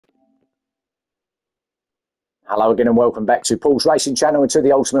Hello again and welcome back to Paul's Racing Channel and to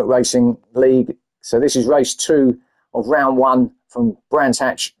the Ultimate Racing League. So this is race 2 of round 1 from Brands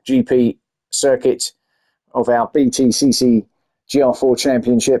Hatch GP circuit of our BTCC GR4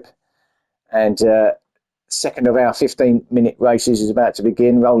 Championship. And second of our 15-minute races is about to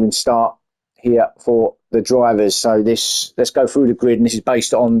begin. Rolling start here for the drivers. So let's go through the grid, and this is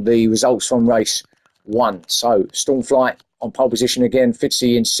based on the results from race 1. So Stormflight on pole position again,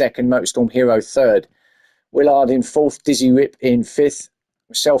 Fitzy in second, Motorstorm Hero third. Willard in fourth, Dizzy Rip in fifth,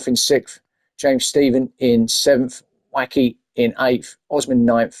 myself in sixth, James Stephen in seventh, Wacky in eighth, Osmond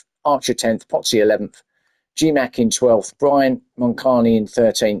ninth, Archer 10th, Potsy 11th, GMAC in 12th, Brian Moncani in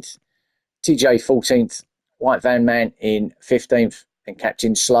 13th, TJ 14th, White Van Man in 15th, and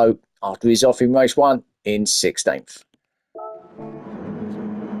Captain Slow, after he's off in race 1, in 16th.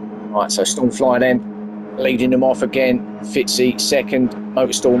 Right, so Stormfly then, leading them off again, Fitzy second,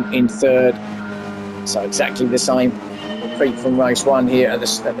 Motorstorm in third. So exactly the same repeat from race 1 here at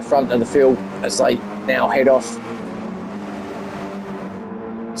the front of the field as they now head off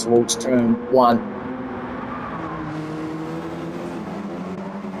towards turn 1.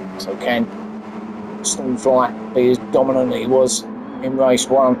 So can Stormfly be as dominant as he was in race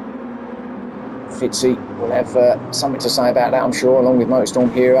 1? Fitzy will have something to say about that, I'm sure, along with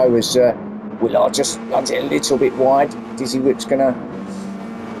Motorstorm Hero, as Willard just runs it a little bit wide. Dizzy Rip's going to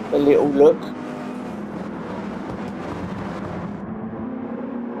a little look.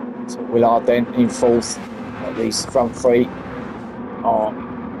 So Willard then in fourth. At least the front three are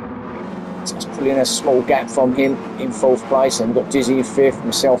just pulling a small gap from him in fourth place. And we've got Dizzy in fifth,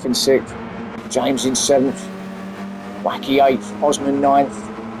 myself in sixth, James in seventh, Wacky eighth, Osmond ninth.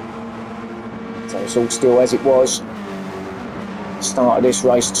 So it's all still as it was. Start of this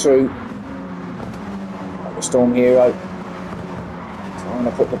race 2. Storm Hero trying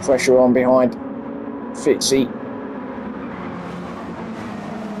to put the pressure on behind Fitzy.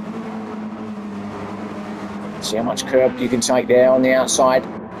 See how much curb you can take there on the outside.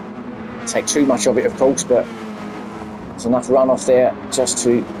 Take too much of it, of course, but there's enough runoff there just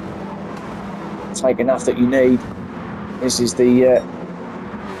to take enough that you need. This is the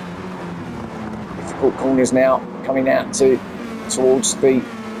difficult corners now coming out towards the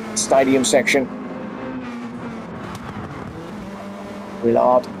stadium section.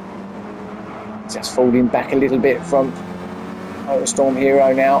 Willard just falling back a little bit from Motorstorm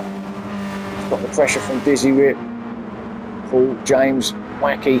Hero now. Got the pressure from Dizzy Rip, Paul, James,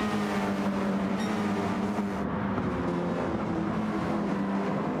 Wacky.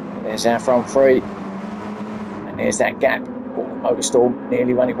 And there's our front three. And there's that gap. Motorstorm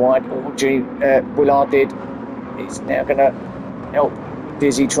nearly running wide. Willard did. He's now going to help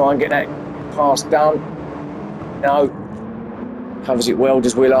Dizzy try and get that pass done. No. Covers it well,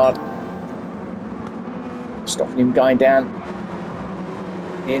 does Willard. Stopping him going down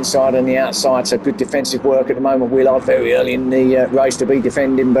the inside and the outside. So good defensive work at the moment. Willard very early in the race to be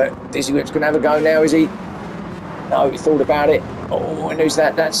defending, but Dizzy Rip's going to have a go now, is he? No, he thought about it. Oh, and who's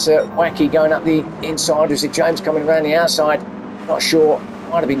that? That's Wacky going up the inside. Is it James coming around the outside? Not sure.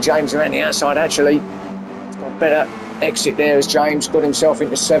 Might have been James around the outside, actually. He's got a better exit there as James got himself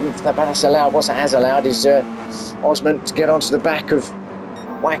into 7th. That's allowed. What has allowed is Osmond to get onto the back of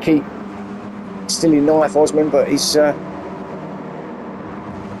Wacky. Still in 9th, Osmond, but he's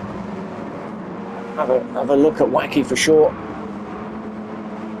have a look at Wacky for sure.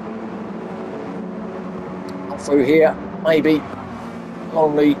 Up through here, maybe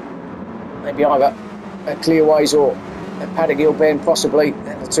either a Clearways or a Paddock Hill Bend, possibly.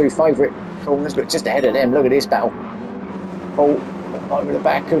 They're the two favourite corners, but just ahead of them. Look at this battle. Paul over the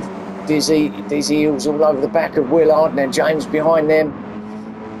back of Dizzy. Dizzy was all over the back of Willard, and then James behind them.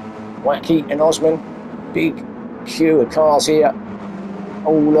 Wacky and Osmond. Big queue of cars here.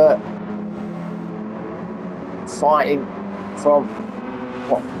 All fighting from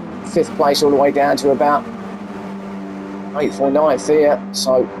 5th place all the way down to about 8th or 9th here.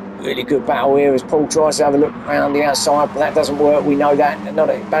 So really good battle here as Paul tries to have a look around the outside, but that doesn't work. We know that. Not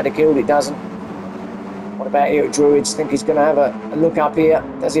at Paddock Hill, it doesn't. What about here at Druids? Think he's going to have a look up here.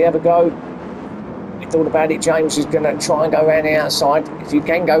 Does he ever go? We thought about it. James is going to try and go around the outside. If you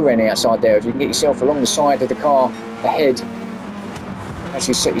can go around the outside there, if you can get yourself along the side of the car ahead,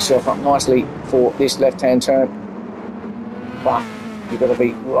 actually set yourself up nicely for this left-hand turn. But you've got to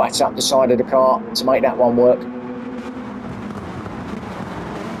be right up the side of the car to make that one work.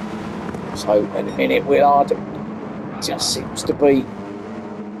 So at the minute, Willard just seems to be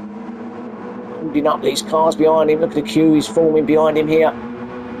holding up these cars behind him. Look at the queue he's forming behind him here.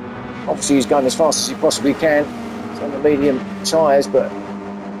 Obviously he's going as fast as he possibly can. It's on the medium tyres, but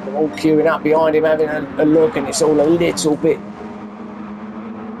They're all queuing up behind him, having a look, and it's all a little bit...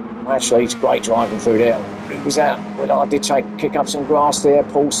 Actually, it's great driving through there. It was out. Well, I did kick up some grass there.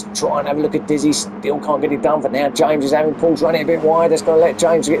 Paul's trying to have a look at Dizzy. Still can't get it done, but now James is having... Paul's running a bit wide. That's going to let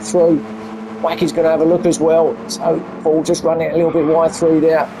James get through. Wacky's going to have a look as well. So Paul just running it a little bit wide through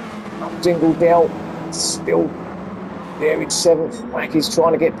there. Up Dingle Dell. Still there in 7th. Wacky's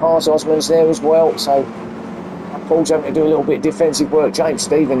trying to get past Osman's there as well. So Paul's having to do a little bit of defensive work. James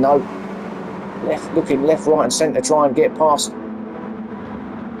Stephen, though, looking left, right and centre, try and get past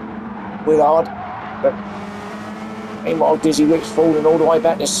Willard. But meanwhile, Dizzy Whip's falling all the way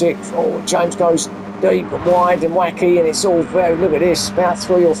back to 6th. Oh, James goes deep and wide and wacky, and it's all very... Look at this, about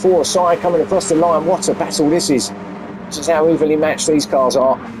 3 or 4 aside coming across the line. What a battle this is. This is how evenly matched these cars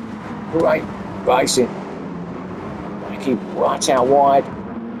are. Great racing. Wacky right out wide.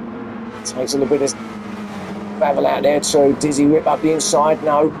 Takes a little bit of gravel out there too. Dizzy Whip up the inside,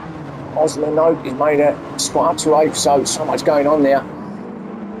 no. Osman, no. He's made a spot up to 8th, so much going on there.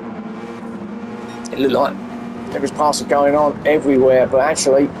 It looked like there was passes going on everywhere, but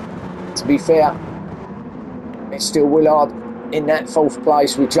actually, to be fair, it's still Willard in that 4th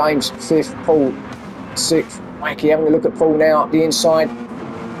place with James 5th, Paul 6th. Wacky having a look at Paul now up the inside.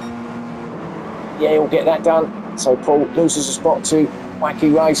 Yeah, he'll get that done. So Paul loses a spot to Wacky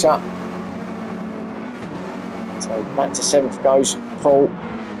Racer. So back to 7th goes Paul.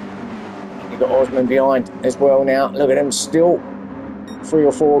 You've got Osman behind as well now. Look at them, still 3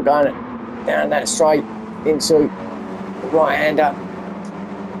 or 4 going down that straight into the right-hander.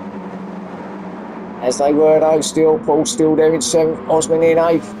 As they were though, still, Paul still there in 7th, Osman in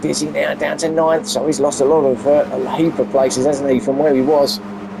 8th, Dizzy now down to 9th, so he's lost a lot of, a heap of places, hasn't he, from where he was.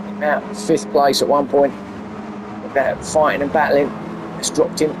 About 5th place at one point, about fighting and battling, it's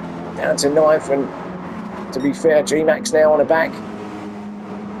dropped him down to 9th, and to be fair, G-Max now on the back.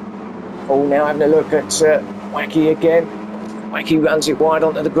 Paul now having a look at Wacky again. Wacky runs it wide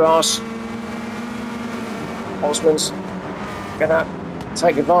onto the grass. Osman's gonna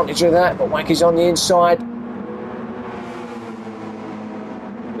take advantage of that, but Wacky's on the inside.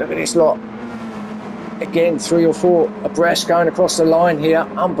 Look at this lot. Again, 3 or 4 abreast going across the line here.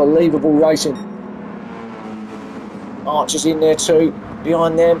 Unbelievable racing. Archer's in there too.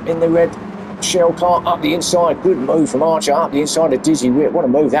 Behind them in the red shell car up the inside. Good move from Archer up the inside of Dizzy Whip. What a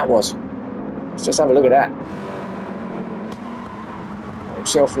move that was. Let's just have a look at that.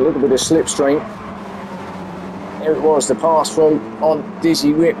 Himself a little bit of slipstream. There it was, the pass through on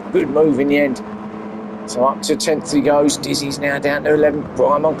Dizzy Whip. Good move in the end. So up to 10th he goes. Dizzy's now down to 11th.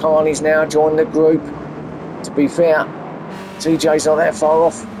 Brian Moncani's now joined the group. To be fair, TJ's not that far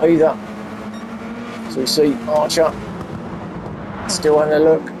off either. So we see Archer still having a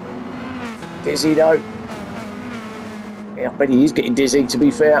look. Dizzy though. Yeah, I bet he is getting dizzy, to be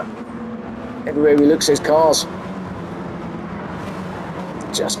fair. Everywhere he looks there's cars.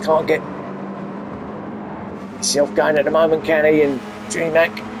 Just can't get himself going at the moment, can he? And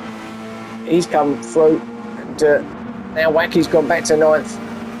G-Mac, he's come through, and now Wacky's gone back to 9th.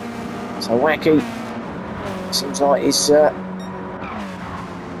 So Wacky seems like he's now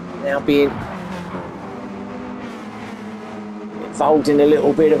being involved in a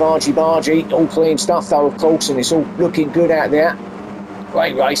little bit of argy-bargy. All clean stuff though, of course, and it's all looking good out there.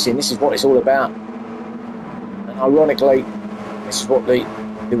 Great racing, this is what it's all about. And ironically, this is what the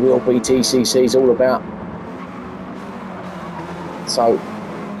real BTCC is all about. So,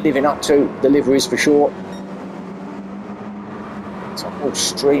 living up to the liveries for sure. It's a whole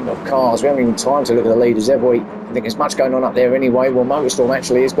stream of cars. We haven't even time to look at the leaders, have we? I think there's much going on up there anyway. Well, Motorstorm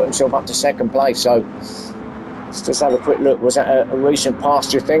actually has got himself up to 2nd place. So, let's just have a quick look. Was that a recent pass,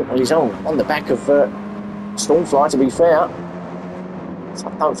 do you think? Well, he's on the back of Stormfly, to be fair. So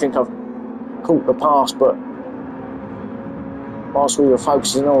I don't think I've caught the pass, but whilst we were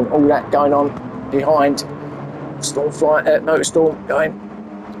focusing on all that going on behind, Motorstorm going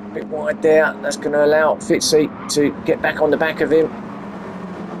a bit wide there. That's going to allow Fitzy to get back on the back of him.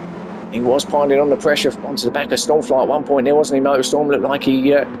 He was piling on the pressure onto the back of Stormfly at one point there, wasn't he? Motorstorm looked like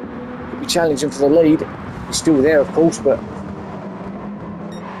he could be challenging for the lead. He's still there, of course, but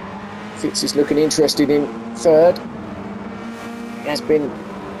Fitz is looking interested in 3rd. He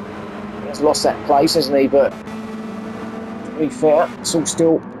has lost that place, hasn't he? But to be fair, it's all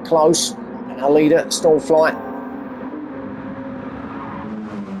still close. And our leader, Stormfly,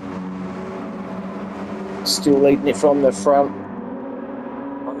 still leading it from the front.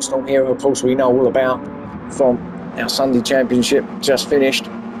 Storm here, of course, we know all about from our Sunday Championship just finished.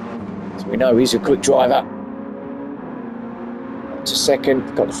 So we know he's a quick driver. To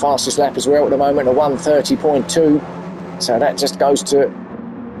 2nd, got the fastest lap as well at the moment, a 1:30.2. So that just goes to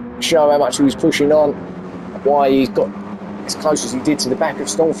show how much he was pushing on, why he's got as close as he did to the back of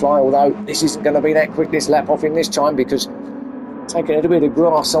Stormfly, although this isn't going to be that quick, this lap off him this time, because taking a little bit of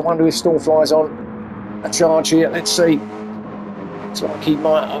grass. I wonder if Stormfly's on a charge here. Let's see. Looks like he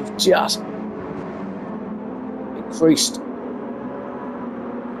might have just increased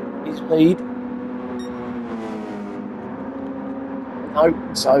his lead. No,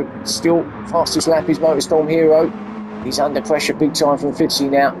 so still fastest lap is Motorstorm Hero. He's under pressure big time from Fitzy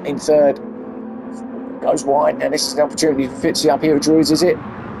now in third. Goes wide. Now this is an opportunity for Fitzy up here at Druids, is it?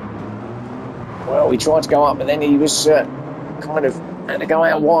 Well, he tried to go up, but then he was kind of had to go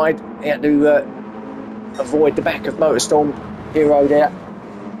out wide. He had to avoid the back of Motorstorm Hero there.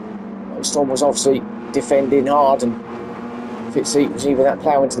 Motorstorm was obviously defending hard, and Fitzy was either that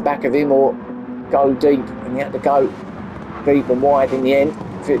plough into the back of him or go deep, and he had to go deep and wide in the end,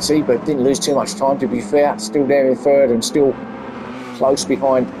 Fitzy, but didn't lose too much time, to be fair. Still there in third and still close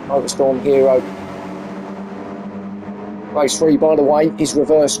behind Motorstorm Hero. Race 3, by the way, is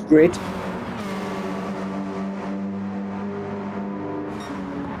reverse grid.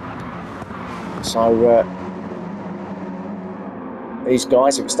 So these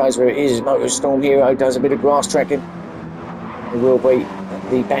guys, if it stays where it is, Motorstorm Hero does a bit of grass tracking. It will be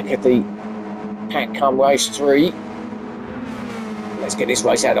at the back of the pack come race 3. Let's get this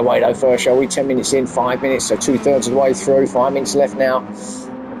race out of the way though first, shall we? 10 minutes in, 5 minutes, so 2/3 of the way through, 5 minutes left now.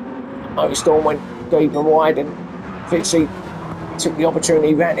 Motorstorm went deep and wide, and Fitzy took the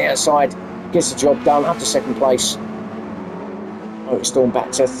opportunity, ran the outside, gets the job done, up to second place. Motorstorm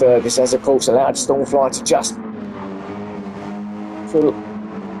back to third. This has of course allowed Stormfly to just pull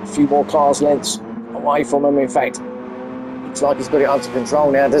a few more cars' lengths away from him. In fact, looks like he's got it under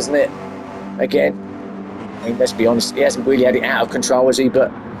control now, doesn't it? Again, I mean, let's be honest, he hasn't really had it out of control, has he? But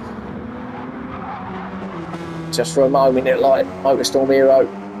just for a moment, it like Motorstorm Hero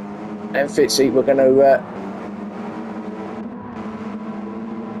and Fitzy were going to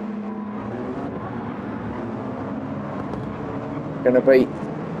be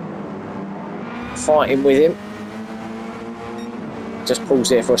fighting with him. Just pause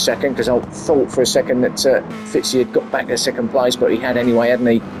there for a second, because I thought for a second that Fitzy had got back to second place, but he had anyway, hadn't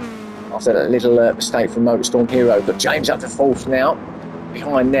he? After that little mistake from Motorstorm Hero. But James up to fourth now,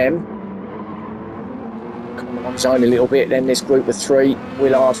 behind them. Coming on his own a little bit. Then this group of three: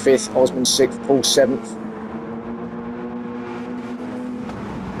 Willard fifth, Osmond sixth, Paul seventh.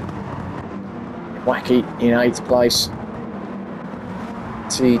 Wacky in eighth place.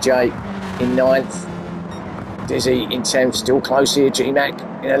 TJ in ninth. Dizzy in 10th, still close here. G-Mac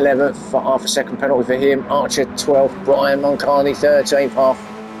in 11th, for half a second penalty for him. Archer 12th, Brian Moncani 13th, half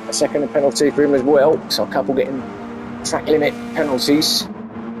a second penalty for him as well. So a couple getting track limit penalties.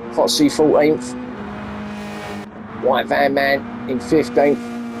 Potsy 14th. White Van Man in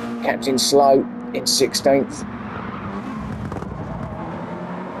 15th. Captain Slow in 16th.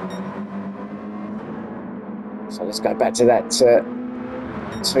 So let's go back to that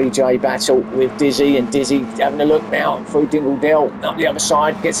TJ battle with Dizzy, and Dizzy having a look now through Dingledale up the other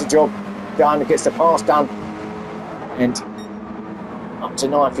side, gets the job done, gets the pass done, and up to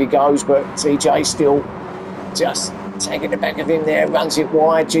ninth he goes, but TJ still just taking the back of him there, runs it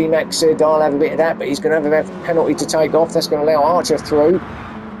wide. G-Mac said I'll have a bit of that, but he's going to have a penalty to take off. That's going to allow Archer through,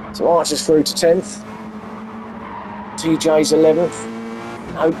 so Archer's through to 10th. TJ's 11th.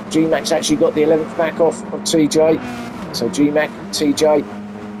 No, G-Mac's actually got the 11th back off of TJ, so G-Mac, TJ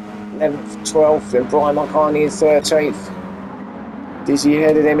 11th, 12th, then Brian Moncani in 13th. Dizzy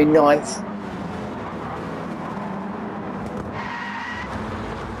ahead of them in 9th.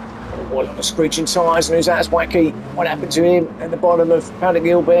 What on the screeching tyres, and who's that? That's Wacky. What happened to him at the bottom of Paddock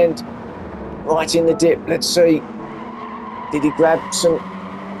Hill Bend? Right in the dip. Let's see. Did he grab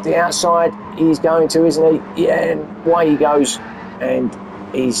the outside? He's going to, isn't he? Yeah, and away he goes. And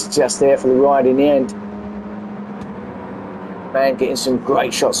he's just there for the ride in the end. Man getting some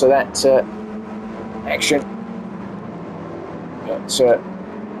great shots of that action, but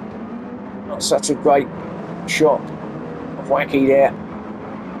not such a great shot of Wacky there.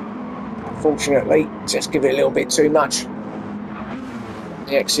 Unfortunately, just give it a little bit too much.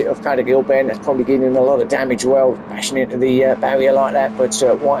 The exit of Paddock Hill Bend, that's probably giving him a lot of damage. Well, bashing into the barrier like that. But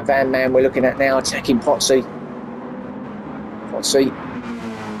White Van Man we're looking at now, attacking Potsy. Potsy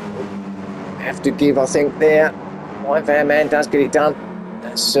have to give, I think, there. White Van Man does get it done.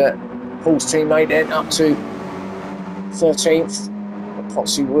 That's Paul's teammate then, up to 13th. But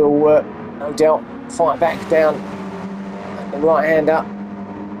Potsy will no doubt fight back down at the right hand up.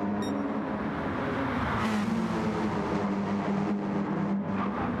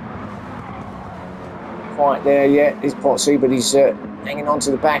 Quite there yet is Potsy, but he's hanging on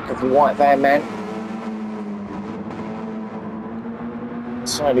to the back of the white van man.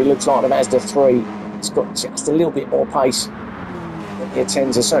 Certainly looks like the Mazda 3. It's got just a little bit more pace than the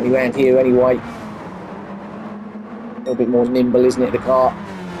Atenza, certainly around here anyway. A little bit more nimble, isn't it, the car?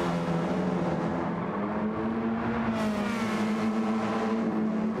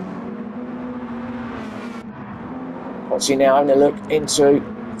 What's he now having a look into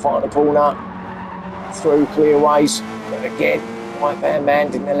final corner through clearways, but again, white van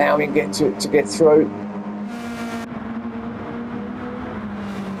man didn't allow him to get through.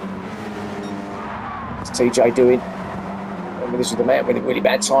 What's TJ doing? Remember, this was the man with the really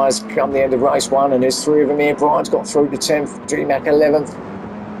bad tyres come the end of race 1, and there's 3 of them here. Brian's got through to 10th, GMAC 11th.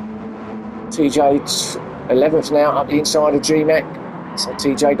 TJ 11th now up the inside of GMAC, so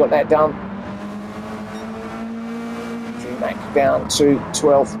TJ got that done. GMAC down to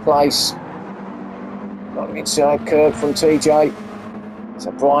 12th place. Got an inside curve from TJ.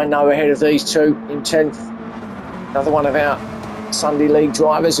 So Brian now ahead of these two in 10th. Another one of our Sunday League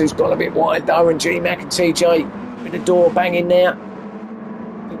drivers who's got a bit wide though, and GMAC and TJ with the door banging there.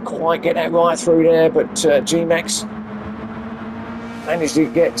 Didn't quite get that right through there, but GMAC's managed to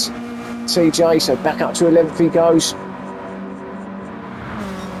get TJ, so back up to 11th he goes.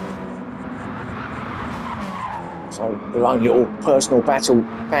 So their own little personal battle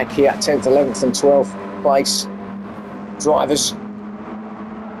back here at 10th, 11th and 12th place drivers.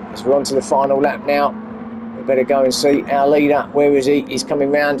 As we're on to the final lap now, we better go and see our leader. Where is he? He's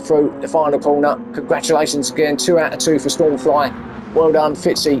coming round through the final corner. Congratulations again, 2 out of 2 for Stormfly. Well done,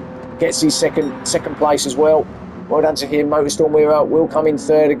 Fitzy gets his second place as well. Well done to him. Motorstorm will come in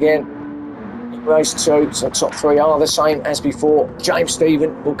 3rd again in race 2, so top 3 are the same as before. James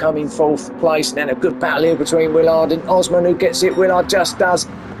Stephen will come in 4th place, and then a good battle here between Willard and Osman, who gets it. Willard just does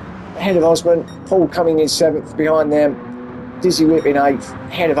ahead of Osman. Paul coming in 7th behind them. Dizzy Whip in 8th,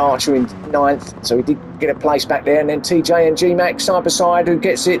 ahead of Archer in 9th, so he did get a place back there. And then TJ and GMAC side by side, who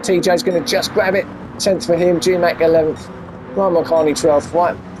gets it. TJ's going to just grab it. 10th for him, GMAC 11th, Ryan McCartney 12th,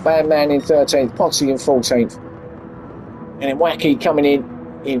 White Van Man in 13th, Potsy in 14th. And then Wacky coming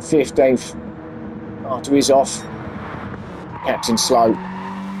in 15th after he's off. Captain Slow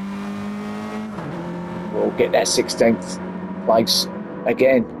will get that 16th place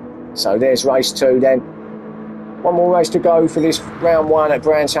again. So there's race 2 then. One more race to go for this round 1 at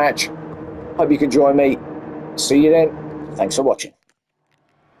Brands Hatch. Hope you can join me. See you then. Thanks for watching.